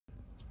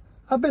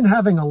I've been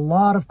having a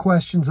lot of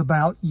questions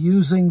about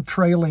using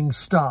trailing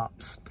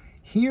stops.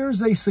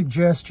 Here's a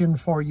suggestion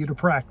for you to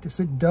practice.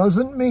 It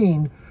doesn't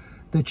mean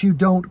that you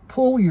don't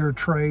pull your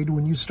trade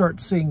when you start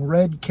seeing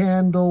red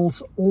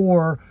candles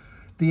or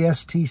the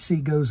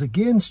STC goes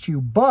against you,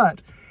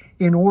 but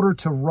in order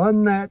to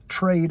run that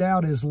trade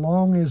out as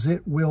long as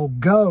it will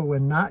go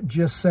and not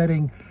just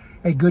setting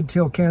a good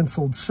till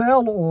canceled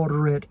sell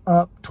order it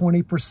up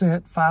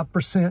 20%,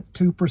 5%,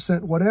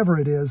 2%, whatever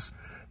it is,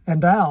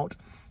 and out,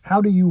 how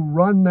do you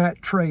run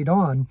that trade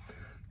on?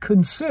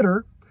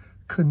 Consider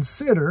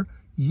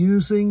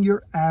using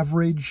your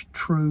average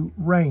true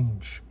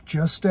range.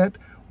 Just at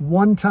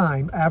one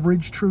time,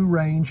 average true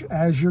range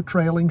as your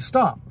trailing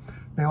stop.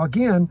 Now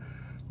again,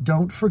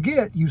 don't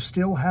forget, you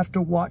still have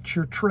to watch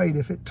your trade.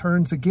 If it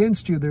turns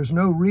against you, there's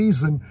no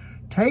reason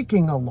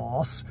taking a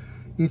loss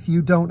if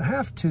you don't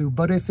have to.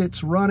 But if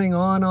it's running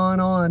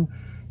on,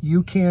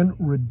 you can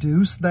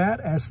reduce that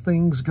as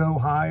things go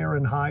higher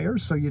and higher,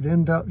 so you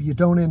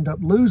don't end up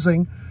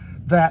losing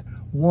that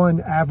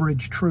one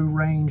average true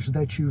range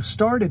that you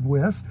started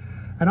with.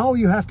 And all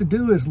you have to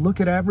do is look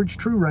at average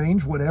true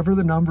range, whatever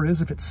the number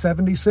is, if it's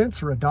 70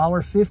 cents or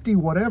 $1.50,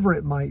 whatever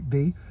it might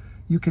be,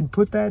 you can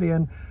put that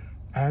in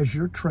as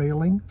your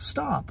trailing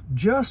stop.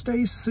 Just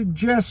a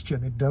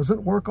suggestion. It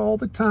doesn't work all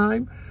the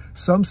time.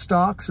 Some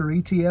stocks or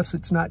ETFs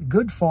it's not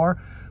good for,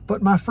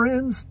 but my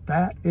friends,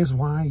 that is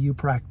why you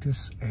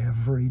practice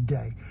every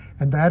day.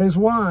 And that is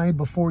why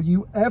before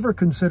you ever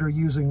consider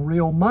using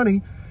real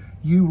money,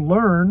 you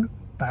learn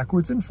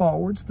backwards and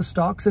forwards the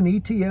stocks and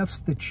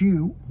ETFs that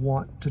you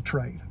want to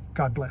trade.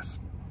 God bless.